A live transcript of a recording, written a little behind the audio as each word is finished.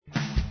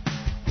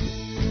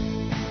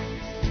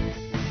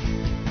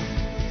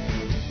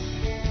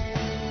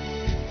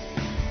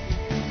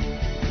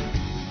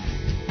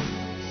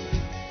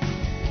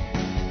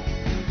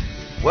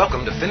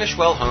Welcome to Finish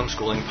Well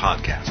Homeschooling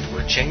Podcast,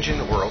 where changing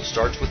the world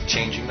starts with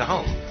changing the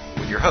home,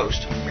 with your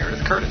host,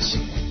 Meredith Curtis.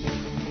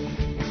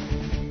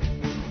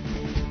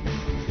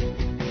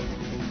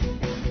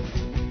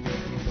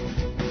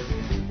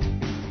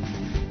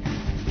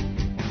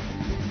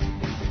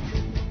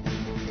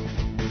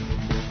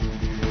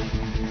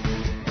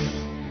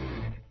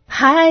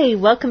 Hi,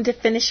 welcome to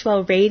Finish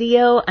Well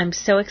Radio. I'm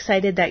so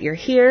excited that you're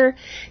here.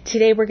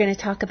 Today we're going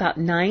to talk about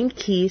 9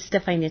 keys to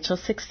financial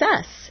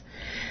success.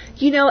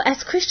 You know,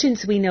 as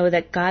Christians, we know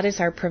that God is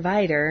our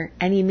provider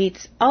and He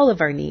meets all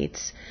of our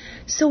needs.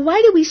 So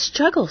why do we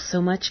struggle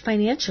so much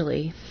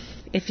financially?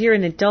 If you're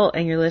an adult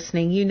and you're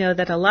listening, you know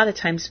that a lot of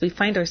times we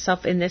find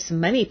ourselves in this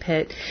money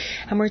pit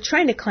and we're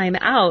trying to climb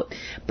out,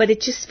 but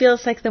it just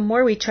feels like the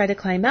more we try to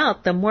climb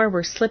out, the more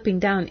we're slipping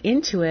down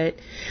into it.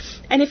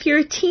 And if you're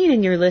a teen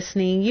and you're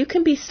listening, you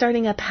can be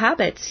starting up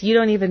habits you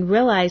don't even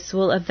realize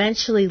will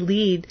eventually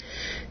lead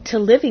to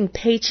living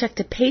paycheck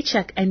to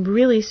paycheck and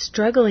really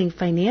struggling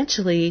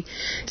financially.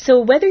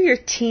 So whether you're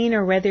a teen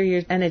or whether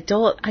you're an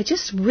adult, I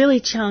just really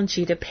challenge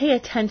you to pay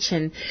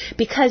attention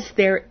because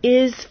there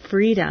is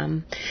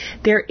freedom.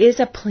 There is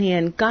a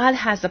plan. God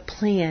has a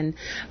plan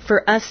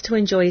for us to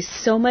enjoy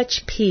so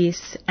much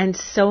peace and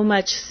so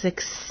much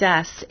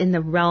success in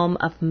the realm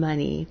of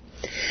money.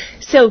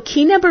 So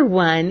key number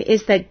 1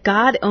 is that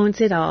God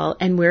owns it all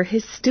and we're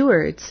His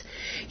stewards.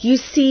 You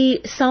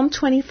see, Psalm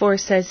 24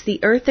 says,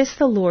 "The earth is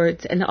the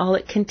Lord's and all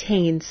it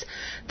contains,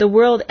 the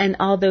world and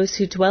all those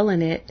who dwell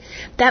in it."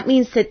 That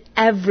means that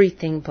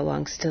everything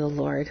belongs to the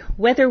Lord,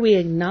 whether we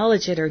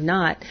acknowledge it or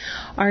not.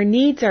 Our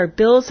needs, our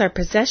bills, our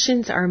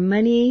possessions, our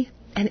money,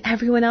 and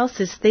everyone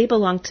else's, they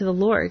belong to the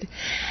Lord.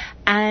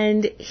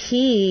 And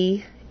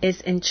He is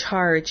in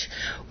charge.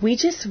 We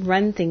just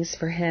run things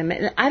for Him.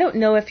 And I don't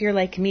know if you're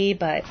like me,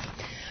 but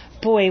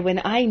boy, when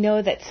I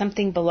know that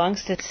something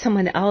belongs to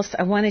someone else,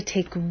 I want to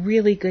take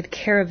really good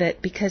care of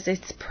it because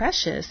it's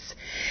precious.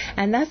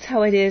 And that's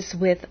how it is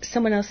with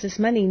someone else's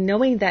money.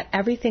 Knowing that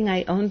everything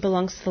I own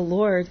belongs to the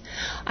Lord,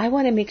 I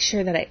want to make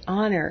sure that I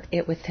honor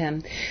it with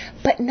Him.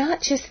 But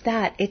not just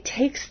that, it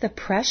takes the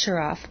pressure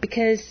off,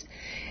 because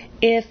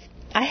if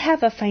I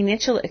have a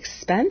financial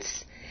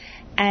expense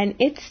and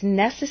it's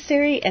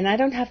necessary and I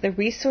don't have the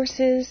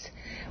resources,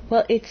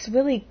 well, it's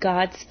really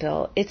God's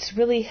bill. It's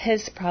really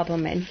His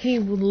problem. And He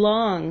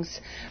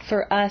longs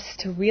for us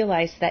to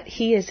realize that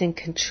He is in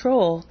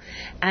control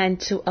and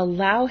to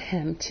allow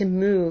Him to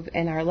move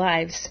in our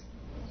lives.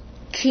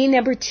 Key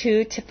number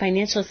 2 to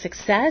financial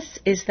success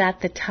is that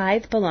the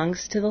tithe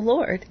belongs to the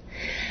Lord.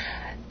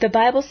 The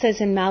Bible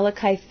says in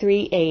Malachi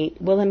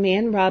 3:8, "Will a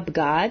man rob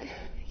God?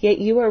 Yet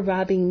you are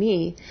robbing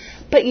me.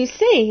 But you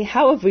say,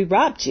 how have we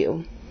robbed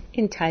you?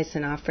 In tithes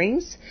and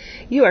offerings.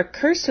 You are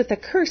cursed with a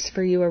curse,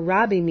 for you are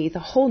robbing me, the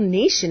whole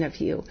nation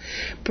of you.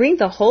 Bring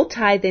the whole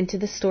tithe into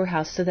the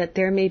storehouse, so that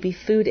there may be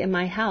food in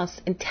my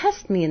house, and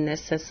test me in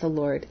this, says the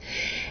Lord.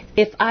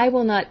 If I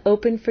will not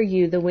open for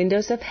you the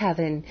windows of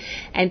heaven,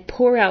 and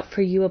pour out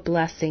for you a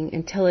blessing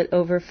until it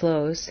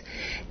overflows,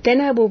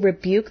 then I will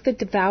rebuke the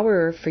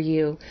devourer for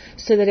you,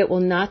 so that it will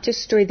not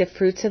destroy the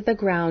fruits of the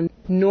ground,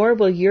 nor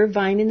will your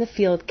vine in the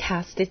field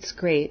cast its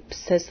grapes,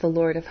 says the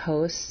Lord of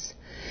hosts."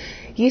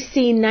 You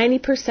see,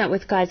 90%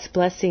 with God's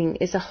blessing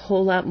is a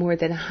whole lot more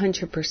than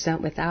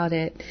 100% without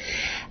it.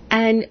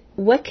 And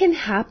what can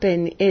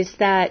happen is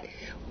that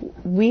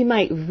we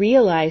might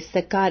realize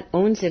that God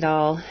owns it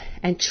all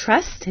and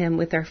trust Him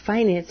with our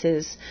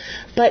finances.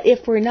 But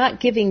if we're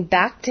not giving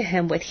back to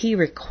Him what He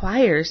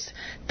requires,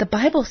 the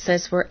Bible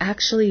says we're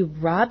actually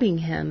robbing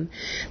Him.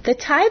 The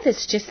tithe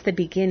is just the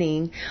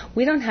beginning.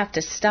 We don't have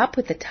to stop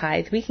with the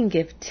tithe. We can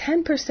give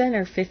 10%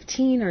 or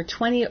 15 or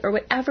 20 or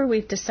whatever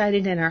we've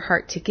decided in our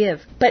heart to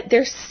give. But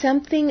there's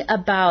something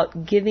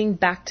about giving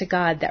back to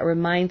God that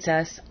reminds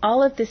us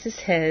all of this is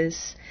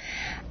His.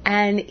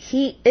 And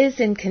He is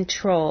in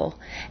control,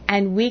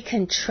 and we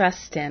can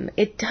trust Him.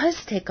 It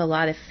does take a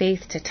lot of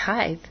faith to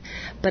tithe,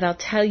 but I'll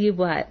tell you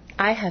what,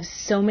 I have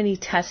so many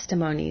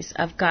testimonies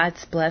of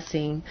God's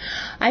blessing.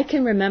 I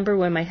can remember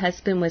when my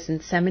husband was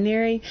in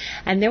seminary,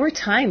 and there were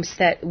times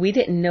that we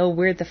didn't know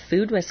where the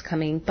food was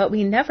coming, but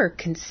we never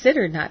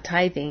considered not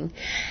tithing.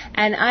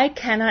 And I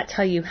cannot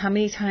tell you how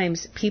many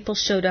times people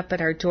showed up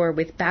at our door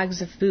with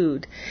bags of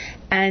food,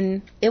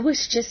 and it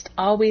was just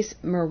always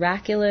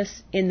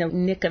miraculous in the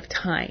nick of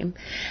time.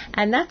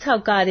 And that's how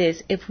God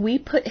is. If we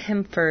put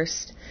Him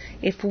first,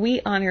 if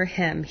we honor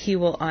Him, He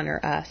will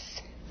honor us.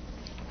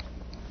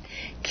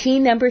 Key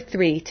number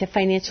 3 to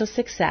financial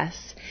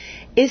success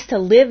is to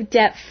live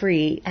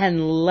debt-free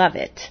and love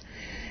it.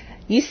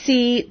 You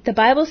see, the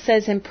Bible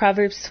says in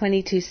Proverbs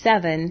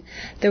 22:7,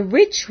 "The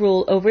rich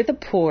rule over the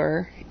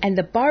poor, and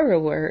the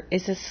borrower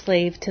is a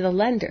slave to the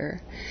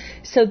lender."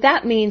 So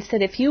that means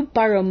that if you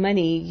borrow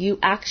money,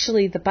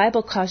 the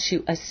Bible calls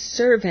you a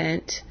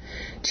servant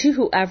to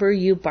whoever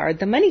you borrowed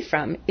the money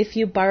from. If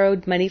you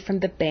borrowed money from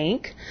the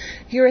bank,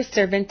 you're a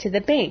servant to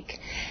the bank.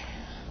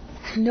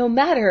 No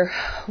matter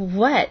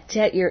what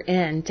debt you're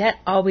in. Debt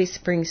always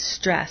brings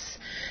stress.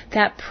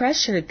 That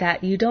pressure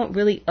that you don't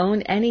really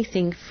own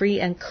anything free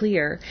and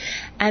clear.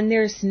 And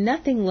there's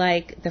nothing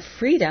like the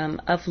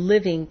freedom of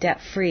living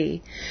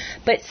debt-free.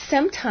 But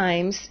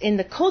sometimes in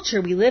the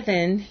culture we live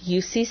in,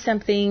 you see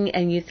something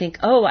and you think,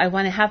 oh, I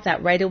want to have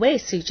that right away.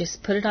 So you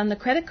just put it on the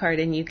credit card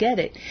and you get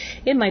it.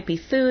 It might be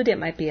food, it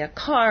might be a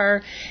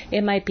car,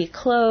 it might be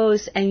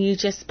clothes, and you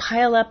just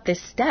pile up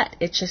this debt.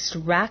 It just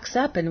racks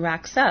up and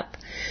racks up.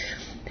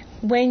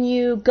 When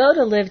you go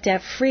to live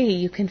debt-free,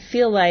 you can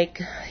feel like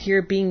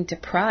you're being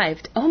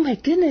deprived. Oh my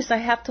goodness, I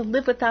have to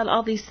live without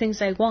all these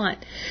things I want.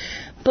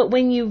 But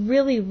when you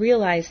really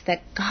realize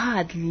that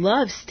God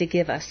loves to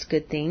give us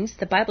good things,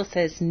 the Bible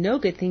says no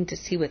good thing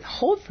does he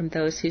withhold from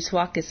those whose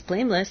walk is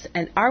blameless,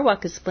 and our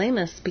walk is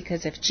blameless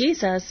because of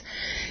Jesus.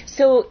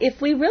 So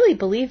if we really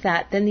believe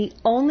that, then the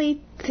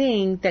only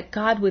thing that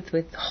God would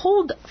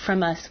withhold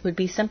from us would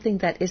be something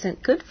that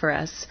isn't good for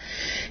us.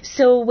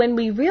 So when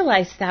we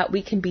realize that,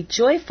 we can be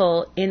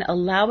joyful in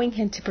allowing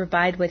him to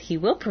provide what he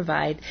will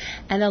provide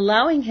and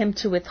allowing him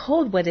to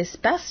withhold what is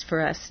best for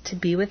us to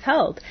be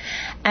withheld.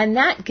 And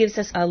that gives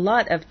us a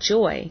lot of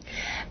joy.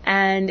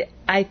 And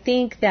I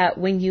think that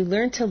when you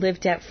learn to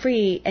live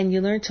debt-free and you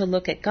learn to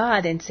look at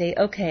God and say,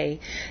 okay,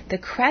 the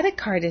credit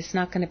card is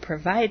not going to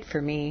provide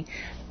for me,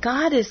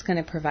 God is going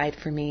to provide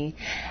for me.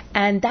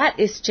 And that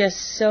is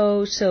just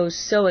so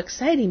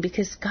exciting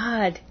because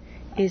God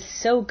is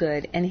so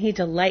good and he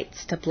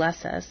delights to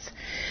bless us.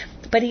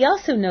 But he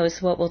also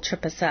knows what will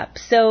trip us up.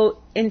 So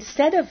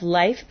instead of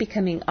life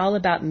becoming all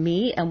about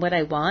me and what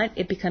I want,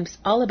 it becomes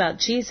all about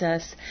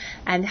Jesus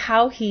and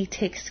how he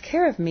takes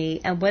care of me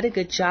and what a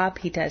good job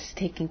he does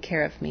taking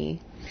care of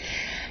me.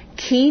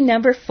 Key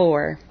number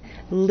 4,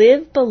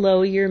 live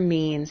below your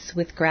means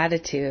with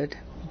gratitude.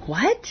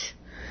 What?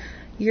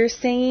 You're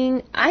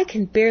saying, I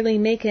can barely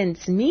make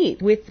ends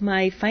meet with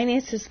my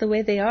finances the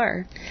way they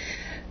are.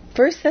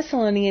 1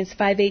 Thessalonians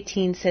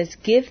 5:18 says,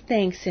 give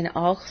thanks in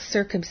all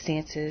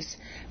circumstances,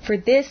 for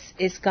this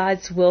is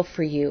God's will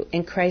for you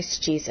in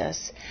Christ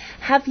Jesus.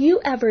 Have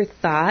you ever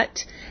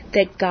thought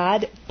that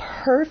God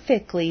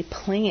perfectly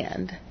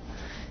planned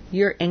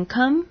your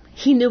income?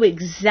 He knew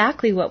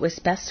exactly what was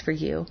best for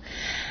you.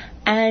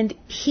 And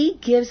he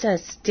gives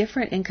us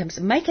different incomes.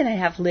 Mike and I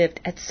have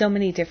lived at so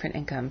many different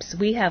incomes.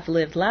 We have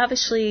lived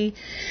lavishly.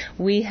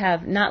 We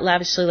have not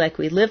lavishly like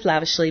we live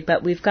lavishly,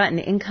 but we've gotten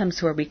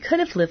incomes where we could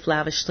have lived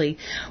lavishly.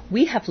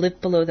 We have lived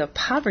below the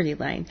poverty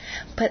line.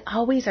 But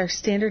always our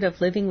standard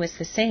of living was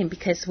the same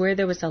because where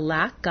there was a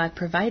lack, God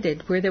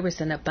provided. Where there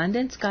was an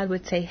abundance, God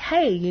would say,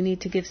 hey, you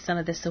need to give some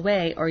of this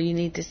away or you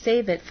need to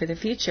save it for the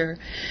future.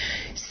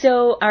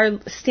 So our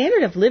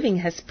standard of living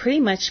has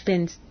pretty much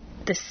been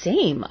the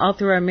same all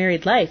through our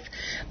married life,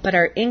 but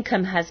our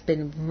income has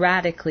been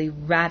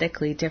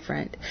radically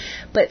different.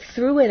 But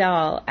through it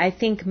all, I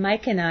think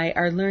Mike and I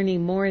are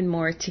learning more and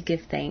more to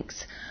give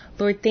thanks.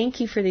 Lord, thank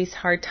you for these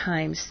hard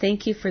times.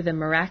 Thank you for the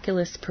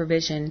miraculous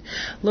provision.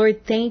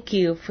 Lord, thank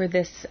you for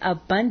this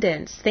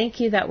abundance. Thank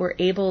you that we're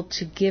able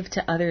to give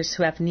to others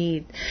who have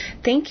need.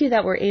 Thank you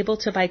that we're able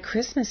to buy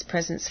Christmas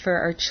presents for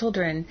our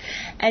children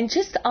and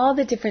just all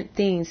the different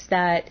things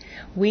that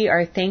we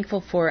are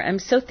thankful for. I'm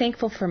so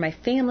thankful for my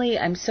family.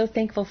 I'm so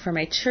thankful for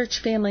my church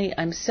family.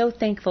 I'm so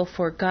thankful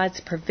for God's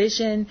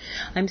provision.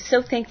 I'm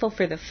so thankful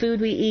for the food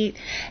we eat.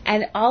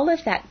 And all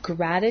of that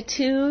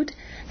gratitude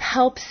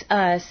helps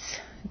us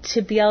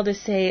to be able to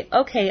say,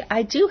 okay,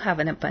 I do have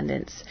an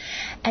abundance,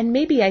 and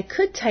maybe I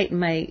could tighten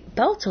my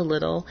belt a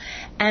little,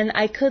 and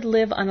I could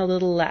live on a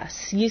little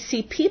less. You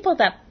see, people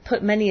that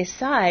put money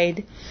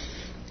aside,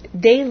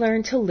 they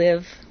learn to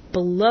live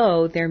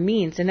below their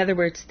means. In other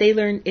words, they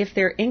learn if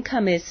their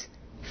income is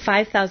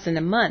 $5,000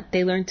 a month,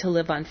 they learn to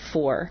live on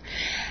 $4,000.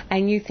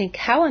 And you think,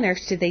 how on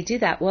earth did they do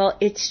that? Well,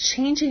 it's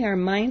changing our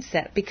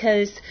mindset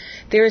because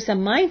there's a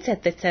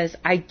mindset that says,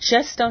 I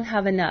just don't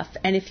have enough.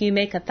 And if you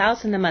make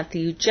 $1,000 a month,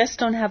 you just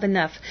don't have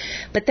enough.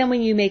 But then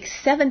when you make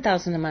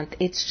 $7,000 a month,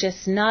 it's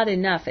just not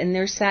enough. And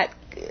there's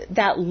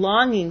that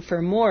longing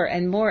for more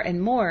and more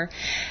and more.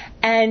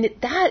 And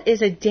that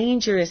is a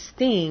dangerous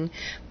thing.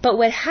 But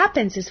what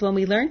happens is when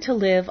we learn to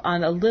live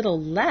on a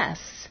little less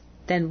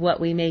than what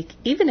we make,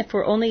 even if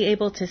we're only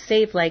able to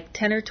save like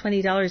 $10 or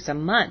 $20 a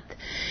month,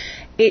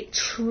 it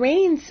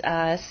trains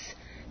us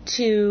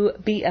to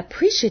be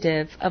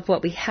appreciative of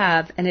what we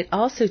have, and it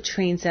also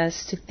trains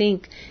us to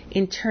think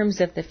in terms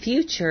of the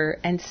future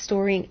and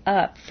storing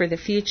up for the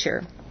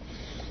future.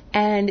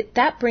 And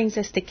that brings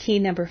us to key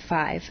number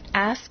 5.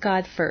 Ask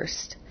God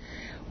first.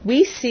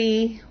 We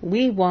see,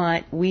 we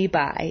want, we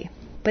buy.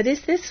 But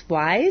is this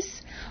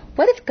wise?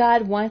 What if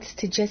God wants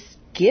to just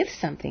give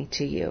something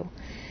to you?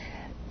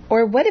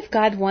 Or what if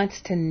God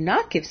wants to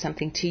not give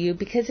something to you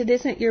because it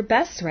isn't your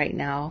best right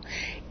now?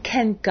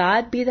 Can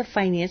God be the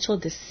financial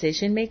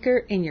decision maker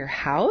in your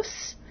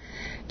house?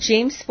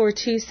 James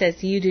 4:2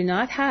 says, you do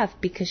not have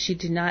because you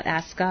do not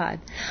ask God.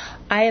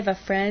 I have a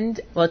friend,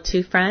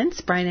 two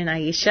friends, Brian and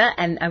Aisha,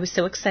 and I was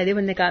so excited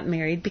when they got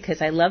married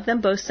because I love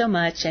them both so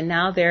much, and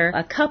now they're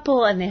a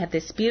couple and they have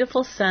this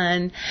beautiful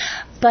son,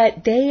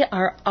 but they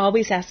are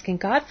always asking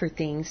God for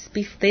things.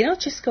 They don't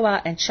just go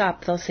out and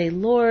shop. They'll say,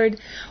 Lord,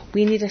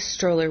 we need a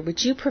stroller.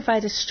 Would you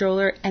provide a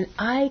stroller? And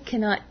I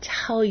cannot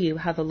tell you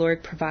how the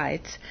Lord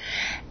provides.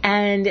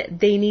 And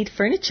they need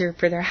furniture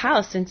for their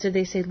house, and so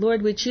they say,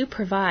 Lord, would you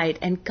provide?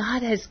 And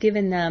God has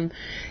given them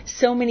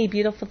so many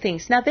beautiful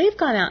things. Now, they've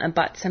gone out and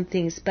bought some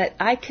things, but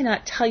I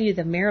cannot tell you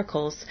the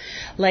miracles,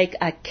 like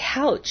a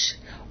couch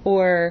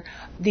or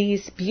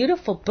these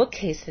beautiful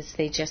bookcases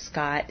they just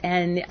got,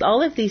 and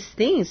all of these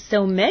things.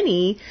 So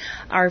many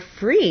are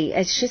free.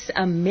 It's just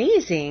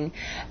amazing.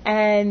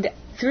 And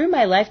through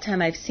my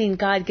lifetime, I've seen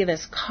God give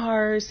us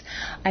cars.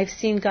 I've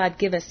seen God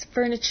give us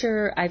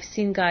furniture. I've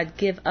seen God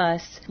give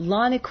us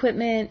lawn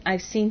equipment.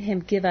 I've seen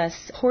Him give us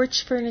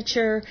porch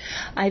furniture.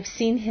 I've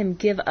seen Him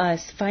give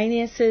us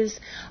finances.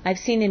 I've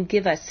seen Him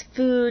give us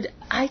food.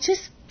 I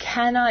just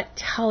cannot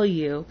tell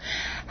you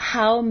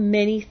how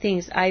many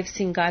things I've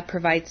seen God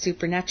provide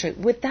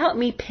supernaturally without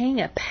me paying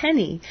a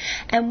penny.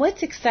 And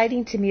what's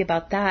exciting to me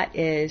about that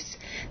is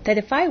that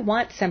if I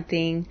want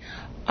something,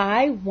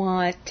 I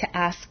want to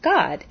ask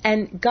God.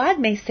 And God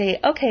may say,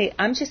 okay,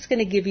 I'm just going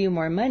to give you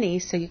more money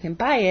so you can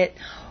buy it.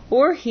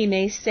 Or He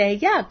may say,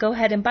 yeah, go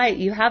ahead and buy it.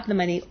 You have the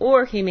money.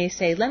 Or He may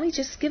say, let me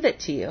just give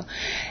it to you.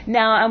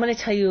 Now, I want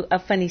to tell you a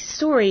funny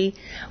story.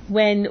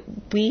 When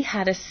we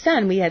had a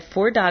son, we had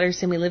 4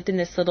 daughters, and we lived in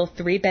this little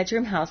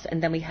 3-bedroom house,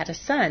 and then we had a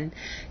son.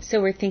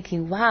 So we're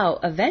thinking, wow,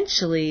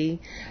 eventually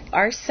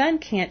our son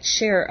can't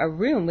share a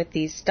room with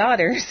these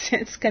daughters.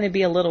 It's going to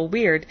be a little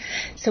weird.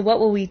 So what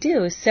will we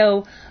do?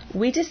 So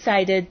we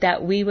decided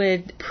that we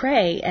would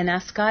pray and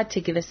ask God to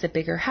give us a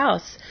bigger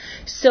house.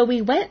 So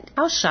we went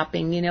house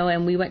shopping,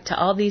 and we went to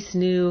all these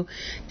new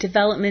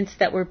developments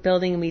that we're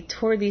building, and we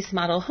toured these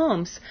model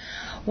homes.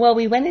 Well,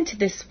 we went into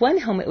this one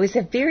home. It was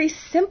a very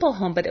simple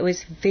home, but it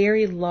was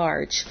very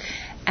large.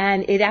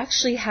 And it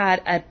actually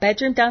had a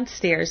bedroom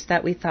downstairs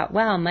that we thought,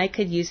 wow, Mike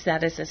could use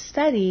that as a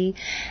study.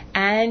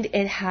 And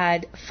it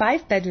had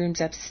 5 bedrooms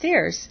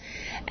upstairs.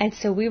 And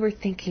so we were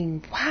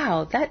thinking,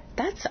 wow,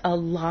 that's a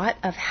lot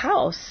of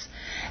house.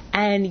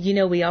 And,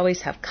 we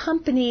always have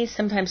company.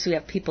 Sometimes we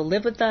have people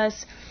live with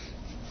us.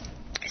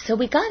 So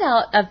we got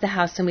out of the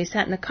house and we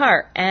sat in the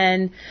car.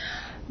 And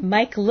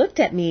Mike looked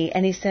at me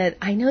and he said,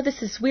 I know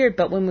this is weird,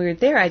 but when we were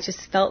there, I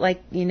just felt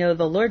like, the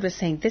Lord was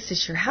saying, this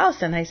is your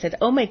house. And I said,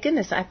 oh my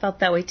goodness, I felt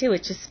that way too.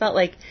 It just felt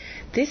like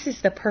this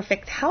is the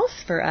perfect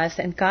house for us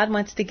and God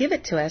wants to give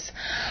it to us.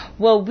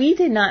 Well, we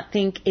did not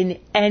think in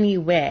any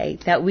way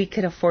that we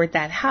could afford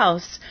that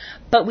house,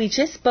 but we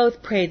just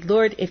both prayed,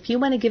 Lord, if you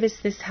want to give us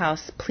this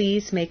house,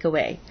 please make a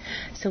way.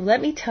 So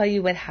let me tell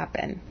you what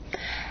happened.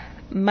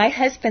 My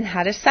husband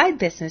had a side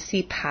business.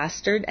 He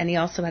pastored and he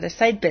also had a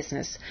side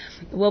business.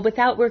 Well,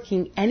 without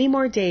working any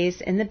more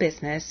days in the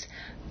business,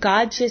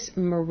 God just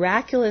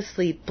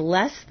miraculously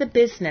blessed the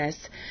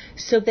business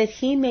so that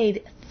he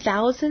made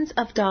thousands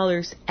of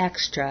dollars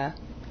extra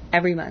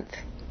every month.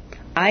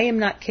 I am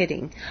not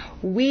kidding.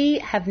 We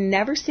have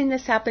never seen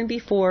this happen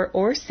before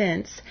or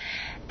since.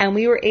 And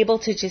we were able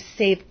to just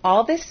save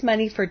all this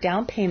money for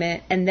down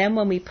payment. And then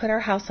when we put our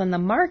house on the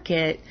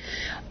market,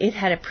 it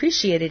had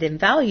appreciated in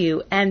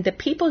value. And the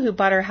people who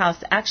bought our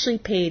house actually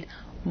paid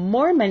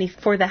more money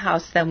for the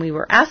house than we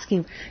were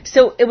asking.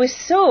 So it was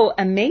so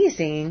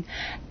amazing.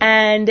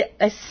 And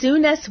as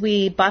soon as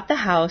we bought the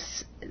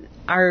house,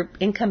 our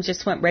income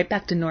just went right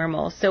back to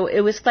normal. So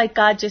it was like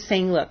God just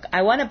saying, look,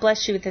 I want to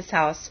bless you with this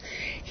house.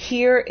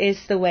 Here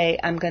is the way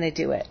I'm going to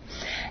do it.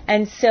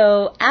 And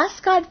so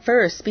ask God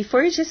first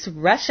before you just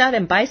rush out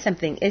and buy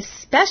something,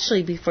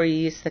 especially before you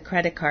use the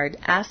credit card.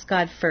 Ask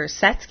God first.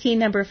 That's key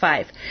number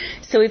 5.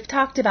 So we've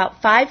talked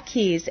about 5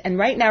 keys, and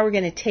right now we're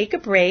going to take a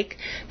break.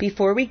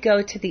 Before we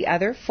go to the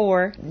other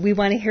 4, we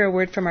want to hear a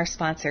word from our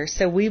sponsor.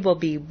 So we will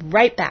be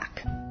right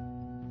back.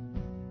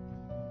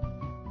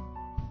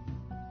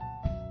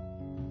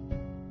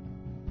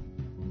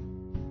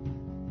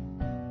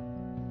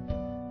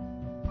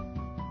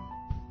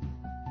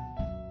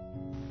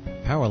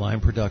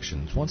 Powerline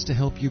Productions wants to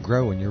help you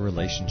grow in your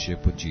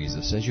relationship with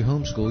Jesus as you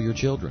homeschool your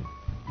children.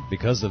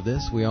 Because of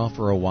this, we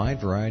offer a wide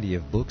variety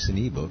of books and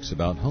ebooks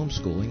about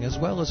homeschooling as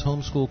well as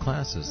homeschool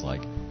classes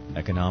like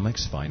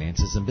economics,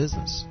 finances, and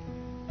business.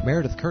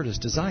 Meredith Curtis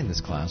designed this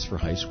class for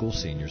high school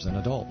seniors and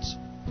adults.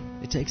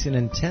 It takes an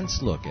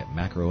intense look at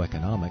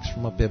macroeconomics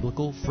from a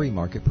biblical, free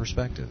market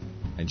perspective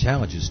and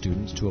challenges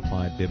students to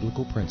apply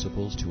biblical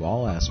principles to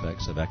all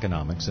aspects of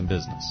economics and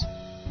business.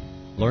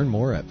 Learn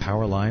more at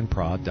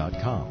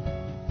powerlineprod.com.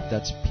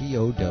 That's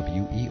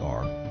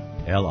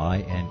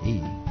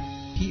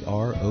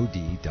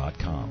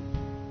POWERLINEPROD.com.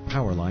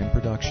 Powerline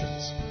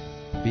Productions.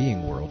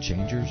 Being world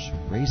changers,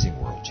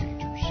 raising world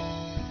changers.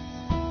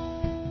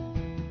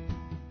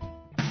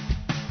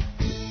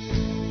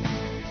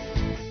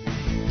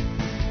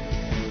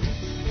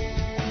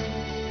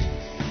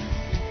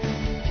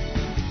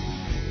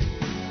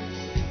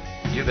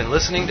 You've been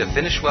listening to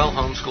Finish Well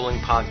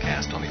Homeschooling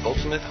Podcast on the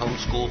Ultimate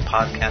Homeschool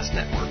Podcast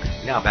Network.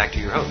 Now back to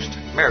your host,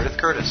 Meredith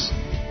Curtis.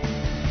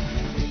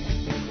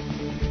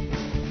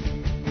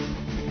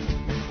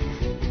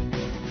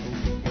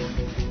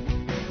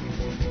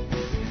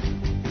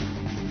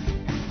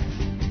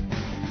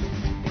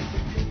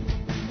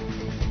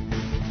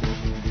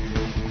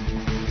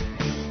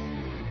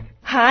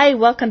 Hi,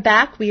 welcome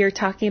back. We are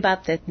talking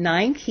about the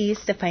 9 keys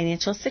to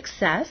financial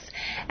success,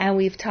 and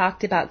we've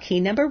talked about key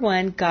number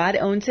 1, God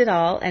owns it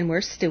all and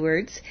we're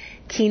stewards.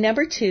 Key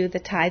number 2, the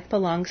tithe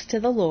belongs to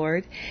the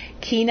Lord.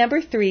 Key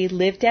number 3,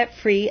 live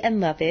debt-free and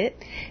love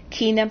it.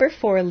 Key number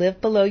 4,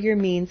 live below your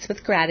means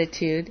with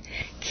gratitude.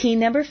 Key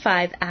number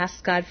 5,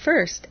 ask God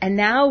first. And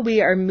now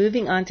we are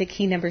moving on to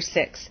key number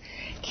 6.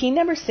 Key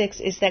number 6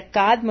 is that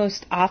God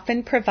most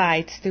often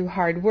provides through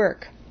hard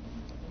work.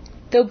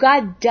 Though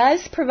God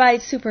does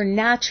provide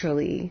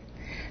supernaturally,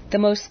 the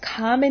most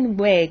common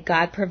way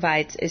God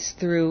provides is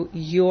through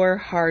your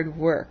hard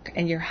work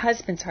and your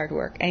husband's hard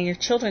work and your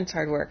children's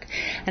hard work.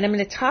 And I'm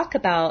going to talk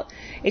about,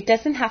 it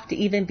doesn't have to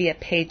even be a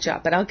paid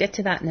job, but I'll get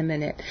to that in a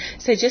minute.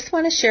 So I just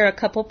want to share a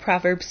couple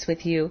proverbs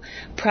with you.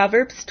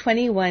 Proverbs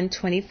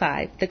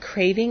 21:25. The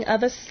craving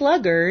of a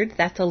sluggard,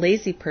 that's a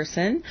lazy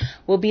person,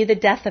 will be the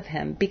death of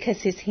him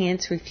because his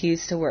hands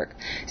refuse to work.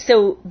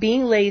 So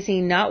being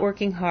lazy, not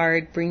working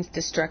hard, brings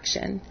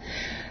destruction.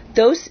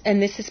 And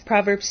this is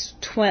Proverbs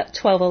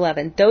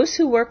 12:11. Those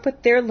who work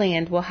with their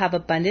land will have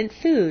abundant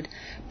food,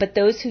 but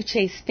those who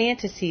chase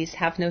fantasies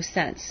have no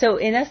sense. So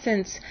in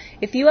essence,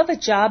 if you have a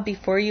job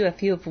before you,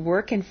 if you have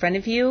work in front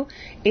of you,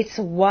 it's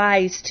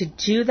wise to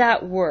do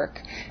that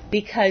work,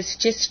 because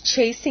just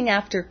chasing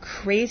after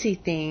crazy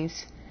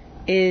things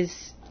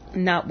is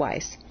not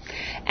wise.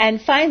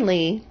 And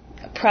finally,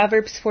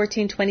 Proverbs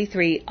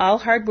 14:23, all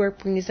hard work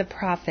brings a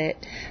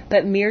profit,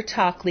 but mere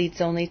talk leads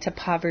only to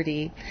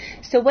poverty.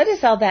 So what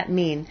does all that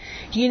mean?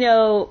 You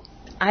know,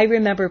 I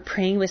remember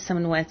praying with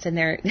someone once, and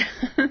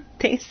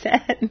they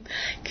said,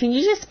 can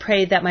you just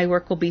pray that my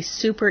work will be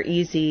super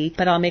easy,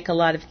 but I'll make a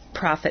lot of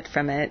profit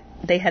from it?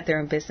 They had their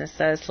own business.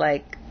 So I was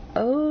like,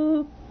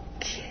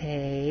 okay,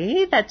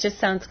 that just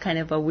sounds kind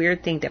of a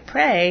weird thing to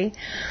pray.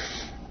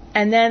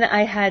 And then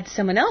I had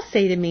someone else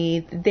say to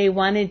me they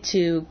wanted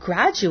to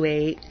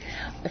graduate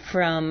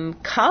from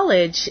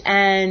college,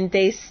 and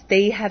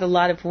they had a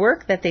lot of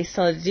work that they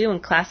still had to do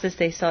and classes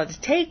they still had to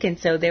take, and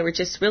so they were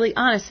just really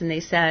honest, and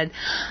they said,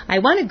 I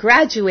want to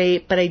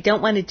graduate, but I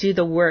don't want to do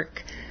the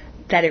work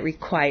that it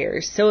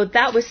requires. So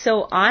that was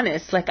so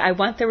honest. Like, I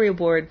want the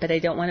reward, but I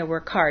don't want to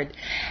work hard.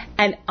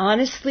 And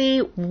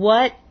honestly,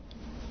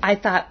 I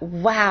thought,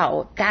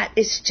 wow, that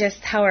is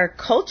just how our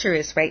culture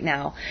is right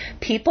now.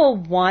 People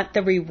want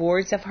the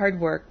rewards of hard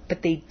work,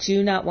 but they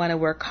do not want to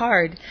work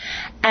hard.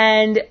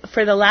 And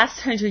for the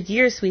last 100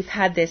 years, we've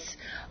had this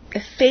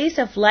phase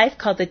of life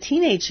called the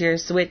teenage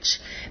years, which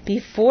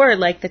before,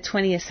 like the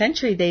 20th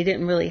century, they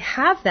didn't really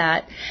have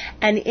that.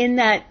 And in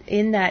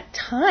that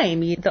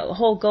time, the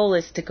whole goal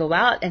is to go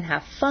out and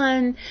have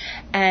fun.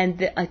 And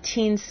the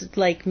teens,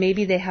 like,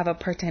 maybe they have a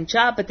part-time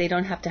job, but they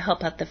don't have to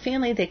help out the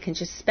family. They can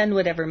just spend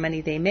whatever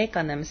money they make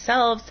on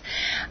themselves.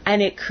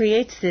 And it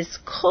creates this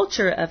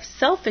culture of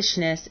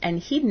selfishness and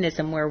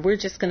hedonism where we're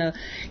just going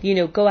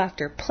to, go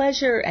after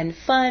pleasure and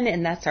fun.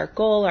 And that's our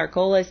goal. Our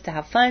goal is to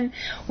have fun.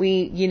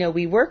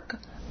 We work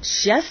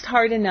just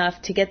hard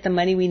enough to get the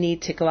money we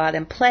need to go out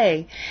and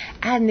play.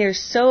 And there's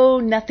so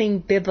nothing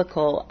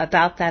biblical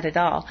about that at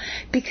all.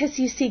 Because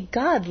you see,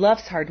 God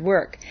loves hard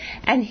work.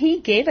 And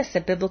He gave us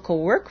a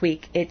biblical work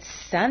week. It's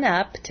sun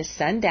up to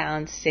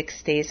sundown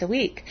 6 days a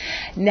week.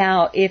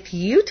 Now, if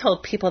you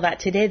told people that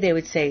today, they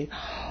would say,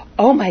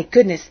 oh my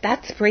goodness,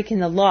 that's breaking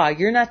the law.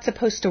 You're not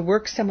supposed to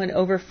work someone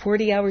over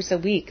 40 hours a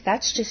week.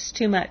 That's just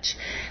too much.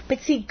 But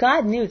see,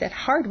 God knew that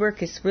hard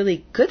work is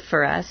really good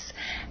for us,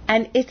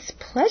 and it's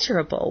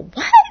pleasurable.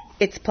 What?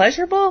 It's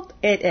pleasurable?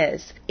 It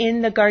is.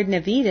 In the Garden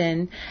of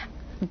Eden,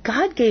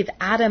 God gave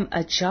Adam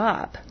a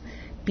job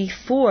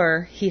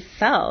before he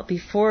fell,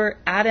 before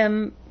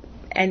Adam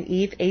and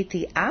Eve ate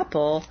the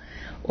apple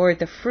or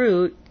the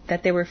fruit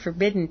that they were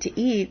forbidden to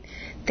eat.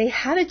 They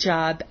had a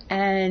job,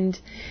 and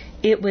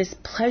it was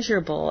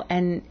pleasurable,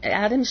 and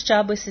Adam's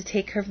job was to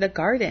take care of the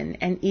garden,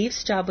 and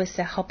Eve's job was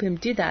to help him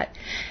do that.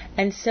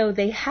 And so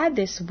they had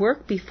this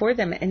work before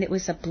them, and it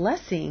was a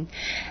blessing.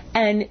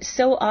 And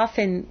so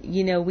often,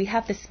 we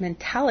have this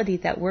mentality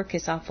that work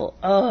is awful.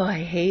 Oh,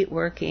 I hate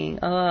working.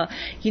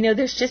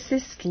 There's just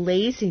this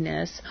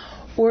laziness.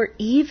 Or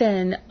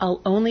even,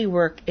 I'll only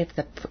work if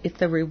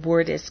the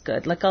reward is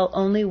good. Like, I'll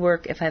only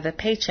work if I have a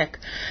paycheck.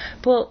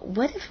 Well,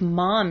 what if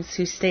moms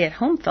who stay at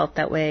home felt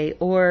that way?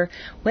 Or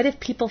what if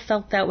people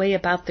felt that way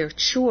about their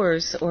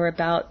chores, or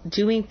about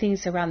doing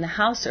things around the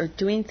house, or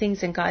doing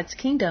things in God's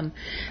kingdom?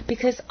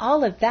 Because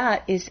all of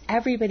that is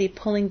everybody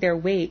pulling their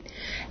weight.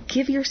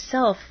 Give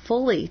yourself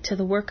fully to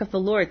the work of the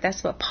Lord.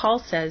 That's what Paul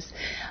says.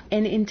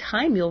 And in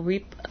time, you'll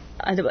reap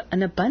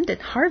an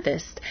abundant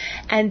harvest.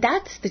 And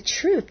that's the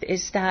truth,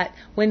 is that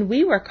when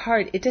we work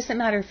hard, it doesn't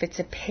matter if it's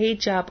a paid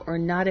job or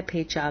not a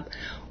paid job,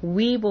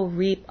 we will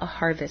reap a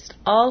harvest.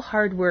 All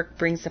hard work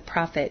brings a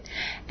profit.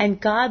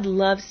 And God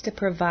loves to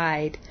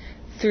provide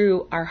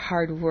through our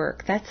hard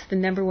work. That's the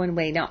number one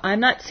way. Now, I'm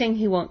not saying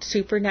He won't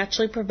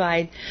supernaturally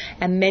provide,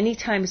 and many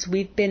times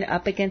we've been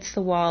up against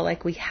the wall,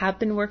 like we have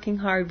been working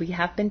hard, we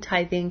have been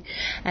tithing,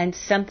 and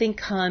something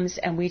comes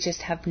and we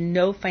just have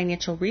no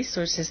financial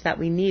resources that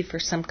we need for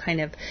some kind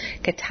of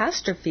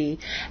catastrophe.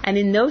 And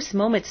in those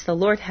moments, the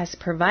Lord has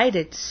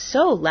provided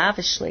so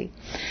lavishly.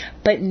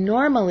 But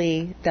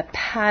normally, the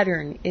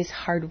pattern is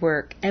hard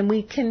work, and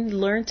we can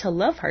learn to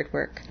love hard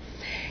work.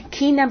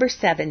 Key number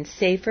 7,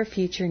 save for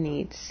future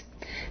needs.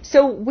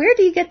 So where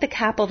do you get the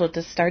capital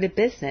to start a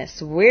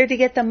business? Where do you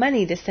get the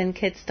money to send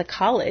kids to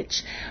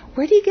college?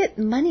 Where do you get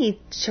money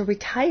to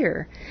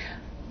retire?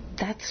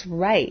 That's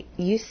right,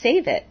 you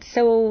save it.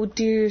 So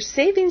do your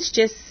savings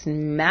just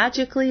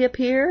magically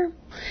appear?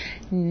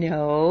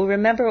 No.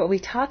 Remember what we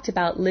talked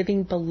about,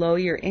 living below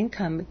your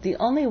income. The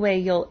only way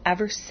you'll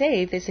ever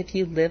save is if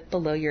you live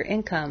below your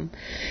income.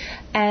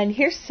 And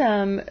here's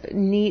some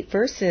neat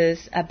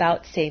verses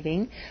about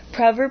saving.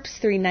 Proverbs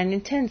 3:9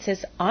 and 10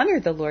 says, honor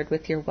the Lord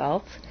with your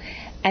wealth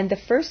and the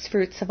first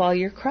fruits of all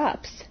your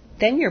crops.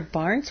 Then your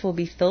barns will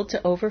be filled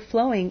to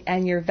overflowing,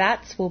 and your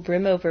vats will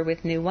brim over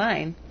with new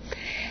wine.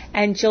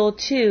 And Joel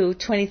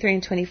 2:23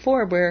 and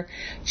 24, where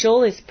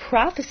Joel is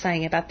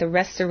prophesying about the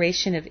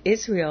restoration of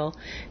Israel.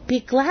 Be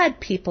glad,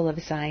 people of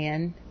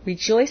Zion.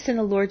 Rejoice in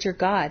the Lord your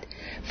God,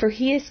 for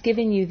He has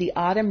given you the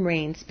autumn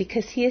rains,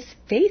 because He is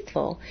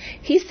faithful.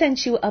 He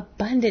sends you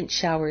abundant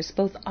showers,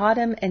 both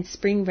autumn and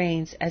spring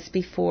rains as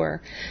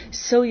before.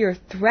 So your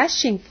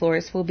threshing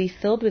floors will be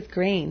filled with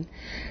grain.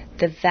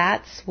 The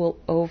vats will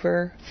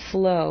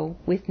overflow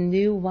with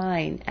new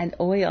wine and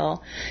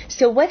oil.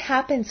 So what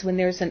happens when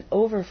there's an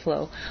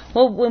overflow?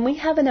 Well, when we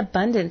have an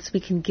abundance, we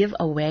can give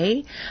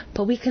away,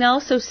 but we can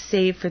also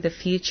save for the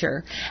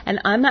future. And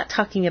I'm not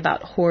talking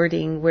about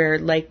hoarding where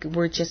like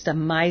we're just a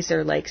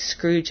miser like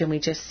Scrooge and we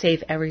just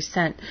save every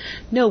cent.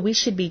 No, we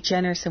should be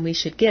generous and we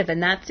should give.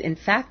 And that's in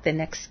fact the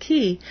next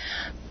key.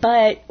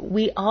 But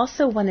we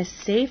also want to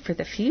save for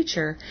the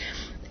future.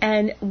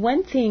 And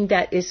one thing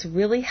that is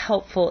really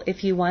helpful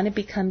if you want to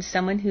become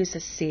someone who's a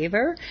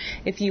saver,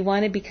 if you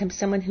want to become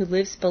someone who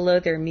lives below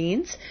their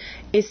means,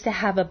 is to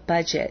have a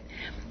budget.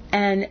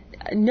 And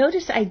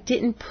notice I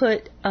didn't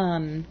put,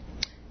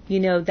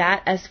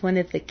 that as one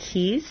of the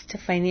keys to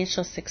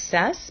financial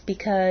success,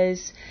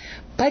 because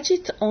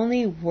budgets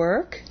only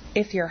work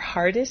if your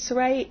heart is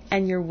right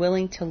and you're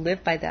willing to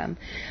live by them.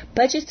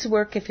 Budgets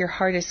work if your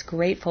heart is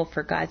grateful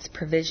for God's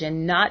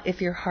provision, not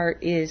if your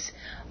heart is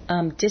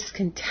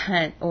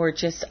discontent or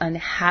just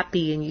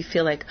unhappy and you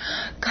feel like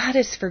God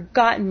has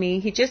forgotten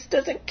me. He just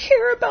doesn't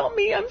care about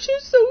me. I'm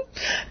just so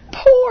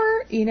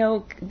poor.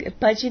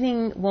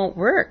 Budgeting won't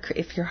work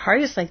if your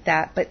heart is like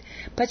that. But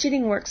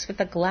budgeting works with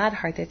a glad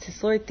heart that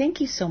says, Lord,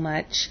 thank you so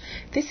much.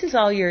 This is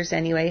all yours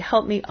anyway.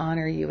 Help me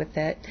honor you with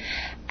it.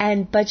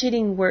 And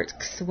budgeting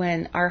works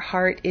when our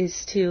heart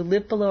is to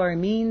live below our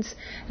means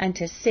and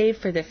to save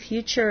for the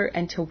future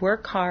and to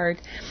work hard.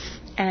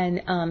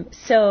 And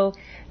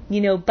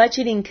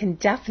budgeting can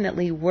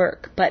definitely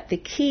work, but the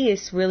key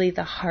is really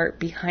the heart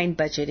behind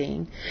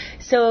budgeting.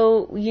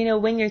 So,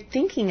 when you're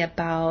thinking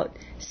about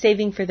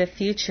saving for the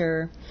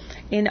future,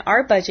 in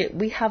our budget,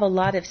 we have a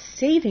lot of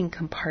saving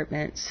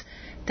compartments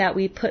that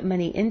we put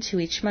money into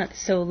each month.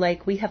 So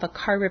like we have a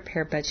car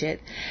repair budget,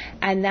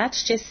 and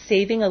that's just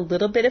saving a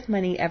little bit of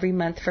money every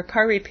month for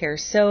car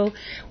repairs. So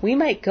we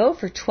might go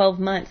for 12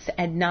 months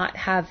and not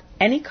have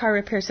any car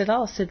repairs at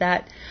all. So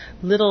that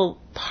little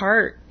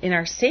part in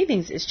our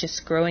savings is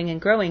just growing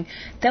and growing.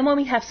 Then when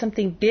we have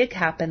something big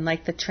happen,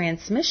 like the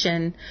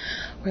transmission,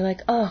 we're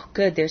like, oh,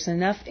 good, there's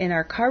enough in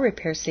our car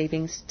repair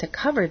savings to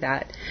cover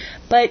that.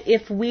 But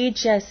if we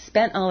just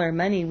spent all our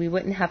money, we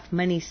wouldn't have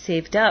money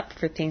saved up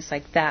for things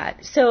like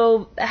that.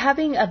 So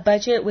having a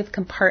budget with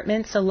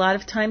compartments, a lot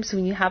of times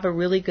when you have a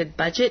really good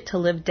budget to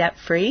live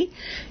debt-free,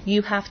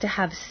 you have to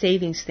have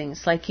savings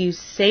things, like you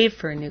save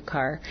for a new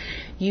car,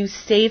 you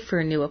save for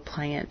a new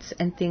appliance,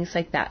 and things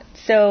like that.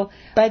 So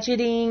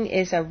budgeting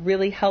is a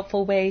really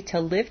helpful way to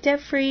live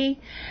debt-free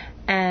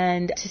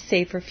and to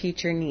save for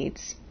future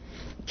needs.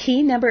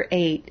 Key number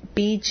 8,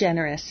 be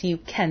generous. You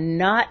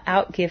cannot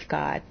outgive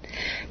God.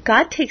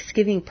 God takes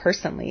giving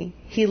personally.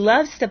 He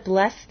loves to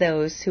bless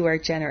those who are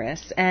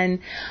generous. And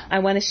I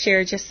want to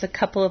share just a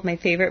couple of my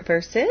favorite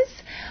verses.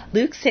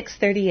 Luke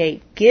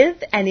 6:38,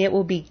 give and it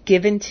will be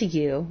given to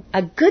you.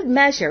 A good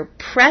measure,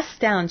 pressed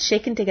down,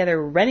 shaken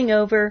together, running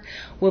over,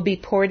 will be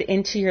poured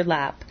into your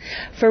lap.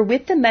 For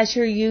with the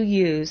measure you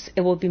use,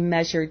 it will be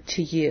measured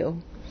to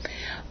you.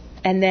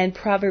 And then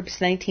Proverbs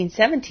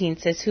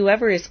 19:17 says,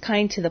 whoever is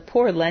kind to the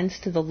poor lends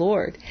to the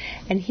Lord,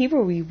 and he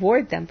will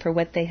reward them for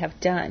what they have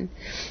done.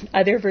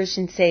 Other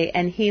versions say,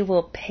 and he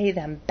will pay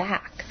them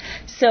back.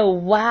 So,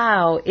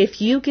 wow,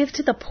 if you give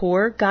to the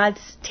poor, God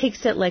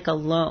takes it like a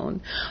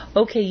loan.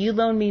 Okay, you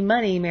loan me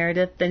money,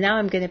 Meredith, then now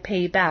I'm going to pay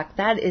you back.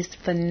 That is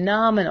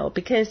phenomenal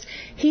because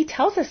he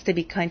tells us to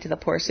be kind to the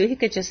poor. So he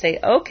could just say,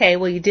 okay,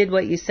 well, you did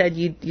what you said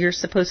you're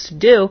supposed to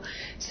do,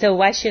 so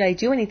why should I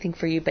do anything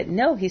for you? But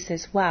no, he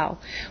says, wow,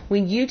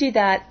 when you do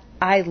that,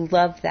 I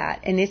love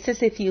that. And it's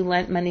as if you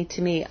lent money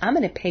to me. I'm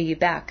going to pay you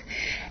back.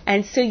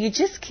 And so you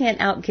just can't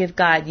outgive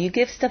God. You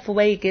give stuff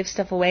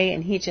away,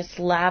 and he just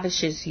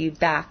lavishes you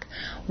back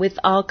with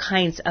all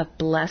kinds of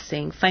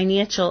blessing,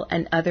 financial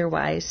and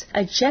otherwise.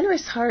 A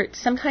generous heart,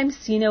 sometimes,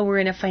 we're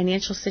in a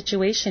financial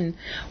situation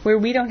where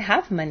we don't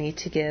have money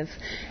to give.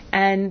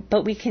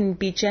 But we can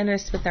be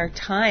generous with our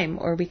time,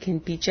 or we can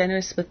be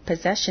generous with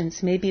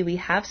possessions. Maybe we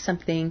have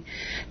something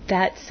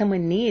that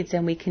someone needs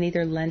and we can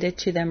either lend it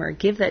to them or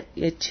give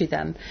it to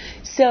them.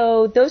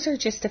 So those are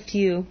just a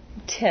few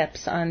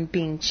tips on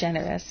being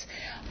generous.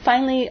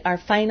 Finally, our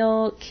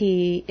final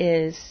key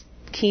is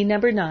key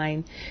number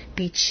 9,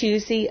 be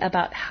choosy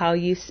about how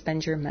you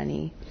spend your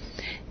money.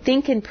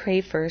 Think and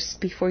pray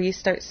first before you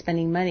start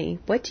spending money.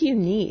 What do you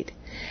need?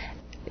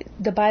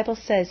 The Bible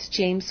says,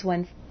 James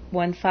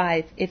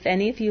 1:5, if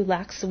any of you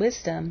lacks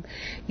wisdom,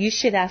 you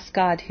should ask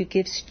God, who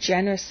gives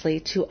generously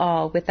to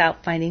all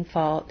without finding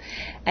fault,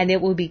 and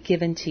it will be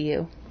given to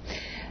you.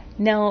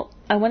 Now,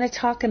 I want to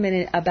talk a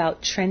minute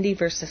about trendy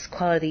versus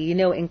quality.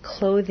 In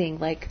clothing,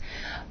 like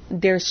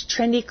there's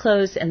trendy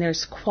clothes and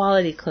there's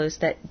quality clothes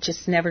that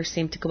just never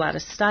seem to go out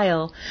of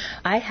style.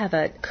 I have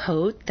a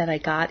coat that I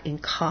got in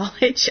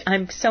college.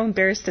 I'm so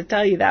embarrassed to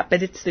tell you that,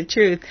 but it's the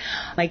truth.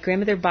 My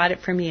grandmother bought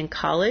it for me in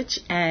college,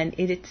 and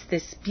it's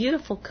this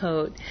beautiful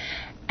coat,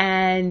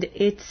 and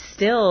it's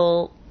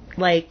still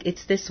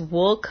it's this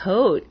wool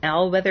coat,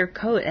 all-weather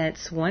coat, and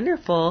it's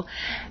wonderful.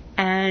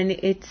 And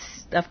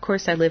of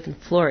course, I live in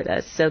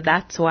Florida, so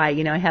that's why,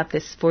 I have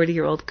this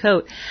 40-year-old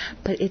coat,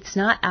 but it's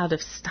not out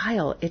of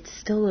style. It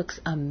still looks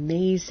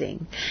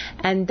amazing.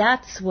 And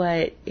that's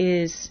what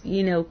is,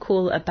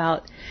 cool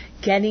about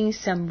getting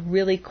some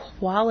really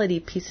quality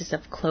pieces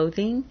of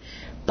clothing,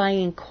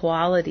 buying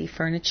quality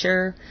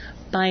furniture,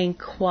 buying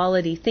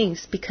quality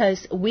things,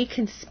 because we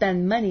can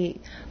spend money,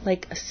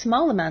 like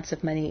small amounts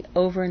of money,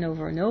 over and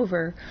over and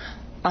over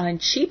on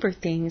cheaper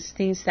things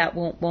that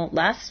won't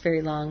last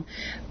very long.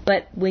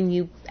 But when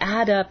you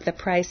add up the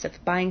price of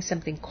buying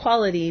something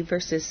quality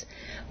versus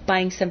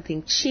buying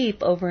something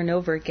cheap over and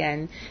over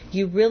again,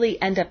 you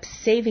really end up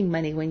saving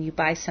money when you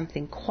buy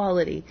something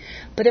quality.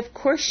 But of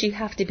course, you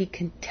have to be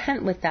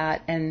content with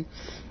that. And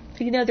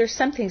there's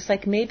some things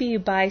like maybe you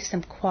buy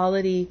some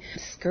quality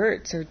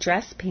skirts or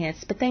dress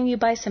pants, but then you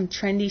buy some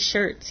trendy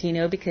shirts,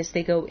 because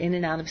they go in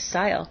and out of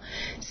style.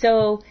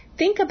 So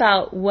think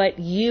about what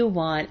you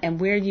want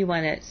and where you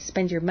want to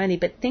spend your money,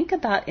 but think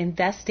about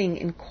investing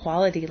in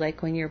quality,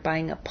 like when you're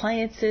buying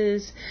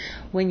appliances,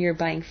 when you're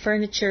buying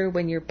furniture,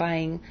 when you're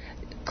buying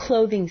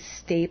clothing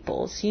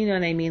staples. You know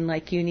what I mean?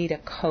 Like you need a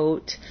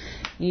coat,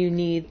 you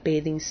need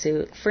bathing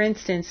suit. For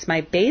instance,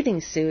 my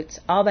bathing suits,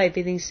 I'll buy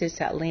bathing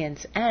suits at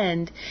Land's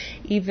End,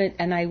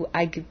 and I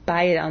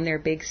buy it on their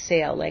big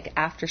sale, like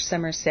after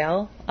summer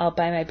sale, I'll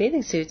buy my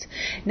bathing suits.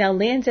 Now,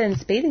 Land's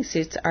End's bathing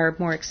suits are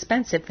more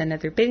expensive than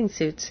other bathing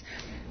suits,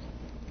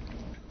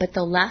 but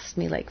they'll last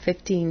me like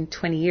 15,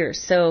 20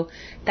 years. So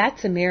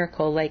that's a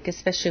miracle,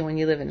 especially when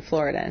you live in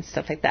Florida and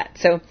stuff like that.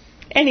 So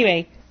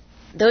anyway,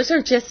 those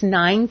are just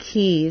 9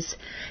 keys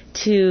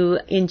to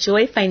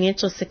enjoy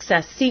financial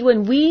success. See,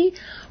 when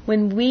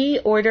we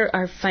order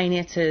our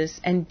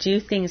finances and do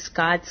things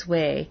God's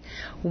way,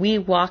 we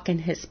walk in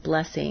His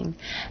blessing.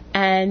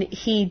 And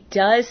He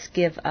does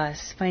give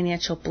us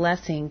financial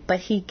blessing, but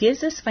He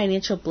gives us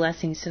financial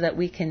blessing so that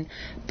we can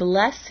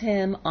bless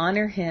Him,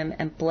 honor Him,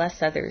 and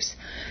bless others.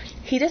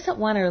 He doesn't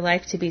want our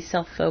life to be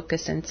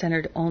self-focused and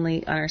centered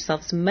only on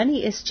ourselves.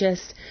 Money is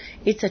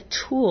it's a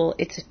tool.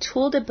 It's a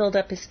tool to build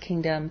up His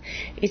kingdom.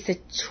 It's a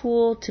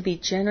tool to be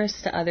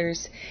generous to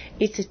others.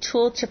 It's a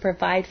tool to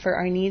provide for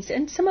our needs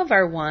and some of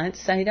our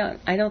wants. I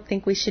don't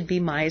think we should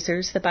be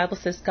misers. The Bible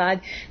says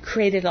God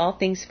created all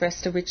things for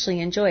us to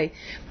richly enjoy.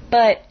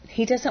 But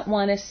He doesn't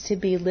want us to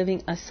be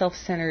living a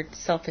self-centered,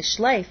 selfish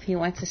life. He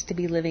wants us to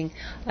be living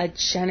a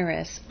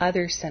generous,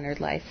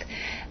 other-centered life,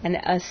 and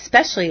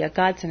especially a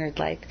God-centered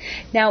life.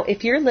 Now,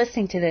 if you're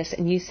listening to this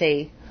and you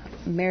say,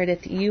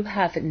 Meredith, you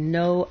have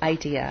no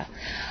idea.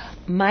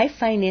 My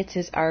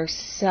finances are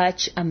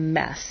such a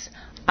mess.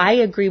 I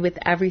agree with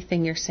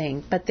everything you're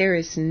saying, but there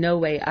is no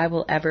way I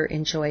will ever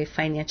enjoy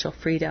financial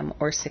freedom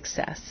or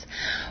success.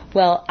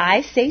 Well,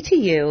 I say to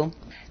you,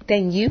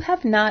 then you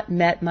have not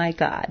met my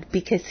God,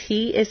 because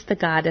He is the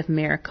God of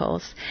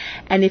miracles.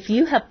 And if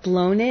you have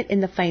blown it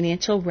in the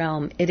financial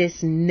realm, it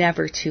is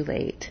never too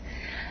late.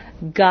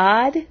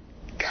 God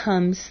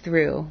comes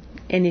through.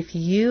 And if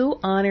you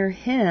honor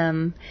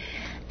Him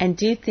and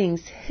do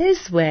things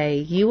His way,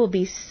 you will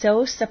be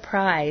so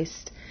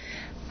surprised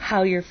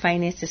how your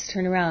finances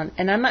turn around.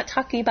 And I'm not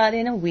talking about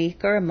in a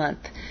week or a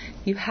month.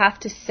 You have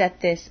to set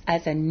this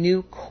as a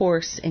new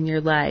course in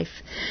your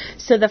life.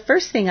 So the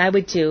first thing I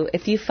would do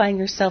if you find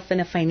yourself in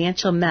a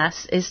financial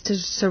mess is to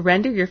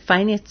surrender your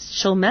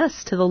financial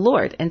mess to the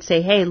Lord and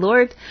say, hey,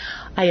 Lord,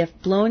 I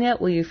have blown it.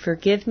 Will you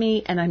forgive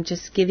me? And I'm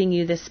just giving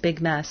you this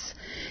big mess.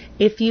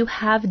 If you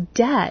have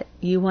debt,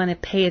 you want to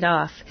pay it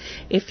off.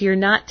 If you're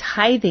not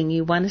tithing,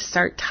 you want to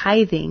start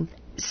tithing.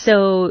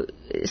 So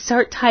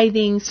start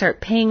tithing, start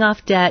paying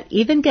off debt,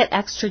 even get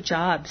extra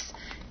jobs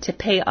to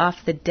pay off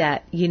the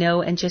debt,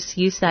 and just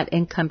use that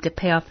income to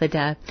pay off the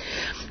debt.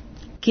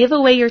 Give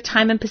away your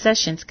time and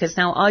possessions, because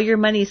now all your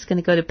money is going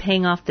to go to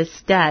paying off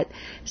this debt.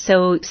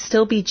 So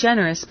still be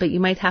generous, but you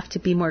might have to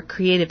be more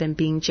creative in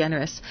being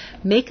generous.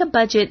 Make a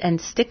budget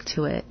and stick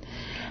to it.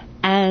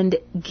 And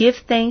give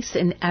thanks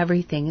in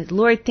everything.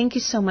 Lord, thank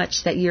you so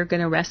much that you're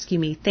going to rescue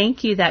me.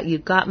 Thank you that you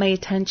got my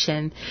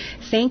attention.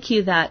 Thank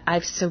you that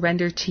I've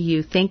surrendered to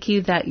you. Thank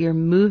you that you're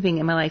moving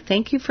in my life.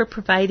 Thank you for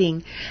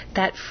providing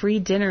that free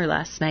dinner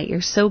last night.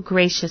 You're so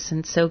gracious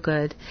and so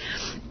good.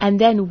 And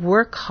then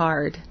work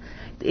hard.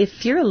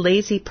 If you're a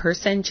lazy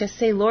person, just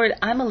say, Lord,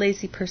 I'm a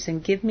lazy person.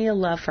 Give me a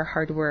love for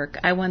hard work.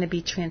 I want to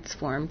be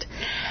transformed.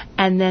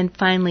 And then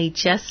finally,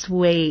 just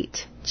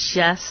wait.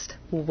 Just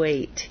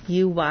wait.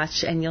 You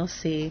watch and you'll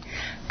see.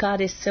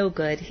 God is so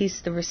good.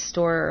 He's the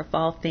restorer of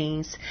all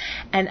things.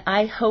 And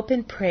I hope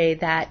and pray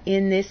that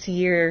in this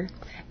year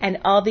and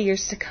all the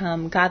years to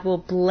come, God will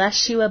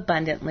bless you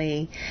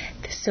abundantly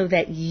so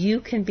that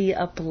you can be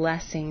a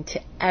blessing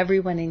to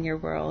everyone in your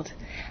world.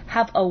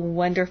 Have a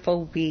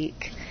wonderful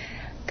week.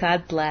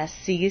 God bless.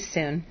 See you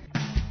soon.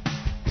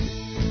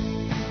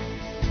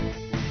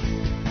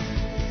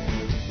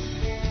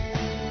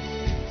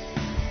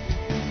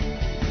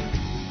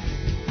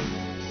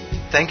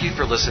 Thank you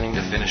for listening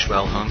to Finish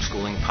Well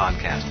Homeschooling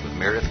Podcast with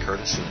Meredith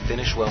Curtis and the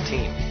Finish Well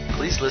team.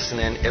 Please listen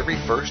in every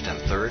first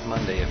and third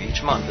Monday of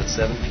each month at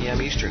 7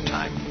 p.m. Eastern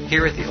Time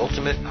here at the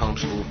Ultimate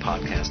Homeschool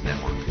Podcast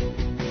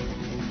Network.